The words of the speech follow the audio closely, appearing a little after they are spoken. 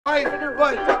Right,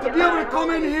 but to be able to come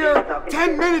in here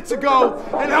 10 minutes ago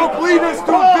and help lead us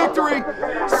to a victory.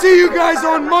 See you guys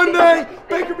on Monday.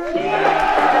 Baker Baby.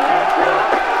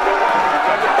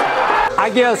 I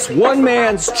guess one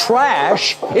man's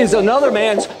trash is another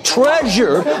man's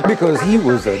treasure because he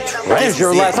was a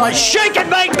treasure last night. Shake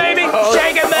and bake, baby!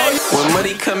 Shake and bake! When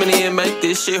money coming in, make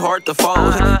this shit hard to fold.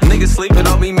 Niggas sleeping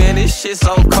on me, man, this shit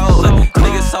so cold.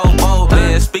 Niggas so bold,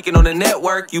 man, speaking on the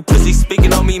network. You pussy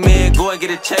speaking on me, man, go and get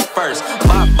a check first.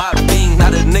 Bop, bop, bing,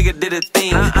 not a nigga did a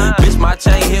thing. Bitch, my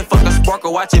chain here, fuck a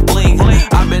sparkle, watch it bling.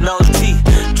 I been OT,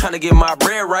 trying to get my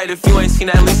bread right. If you ain't seen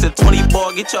at least a 20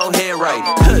 ball, get your head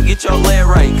right. Get your leg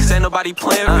right, cause ain't nobody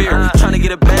playing fair. Trying to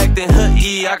get it back, then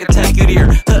yeah, I can take you there.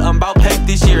 I'm about packed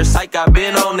this year, psych, I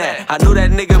been on that. I knew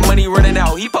that nigga money running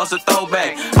out, he supposed to throw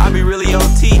back. I be really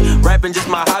OT, rapping just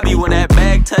my hobby. When that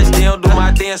bag touch, they don't do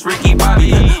my dance, Ricky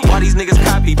Bobby. Why these niggas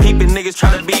copy, peeping niggas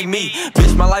trying to be me.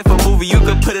 Bitch, my life a movie, you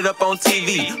could put it up on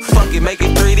TV. Fuck it, make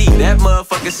it 3D, that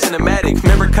motherfucking cinematic.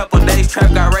 Remember a couple days,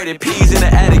 trap got rated, P's in the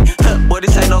attic. Boy,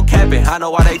 this ain't no capping, I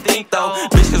know why they think though.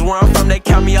 Bitch, cause where I'm from, they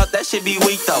count me out, that shit be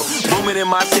weak though. Booming in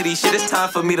my city, shit, it's time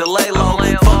for me to lay low.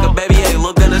 Fuck a baby, hey,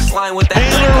 look gonna slime with that.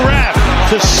 Taylor rap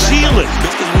to seal it.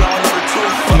 Bitch, cause we all know the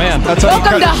truth. Man, that's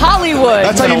Welcome to Hollywood.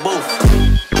 That's how you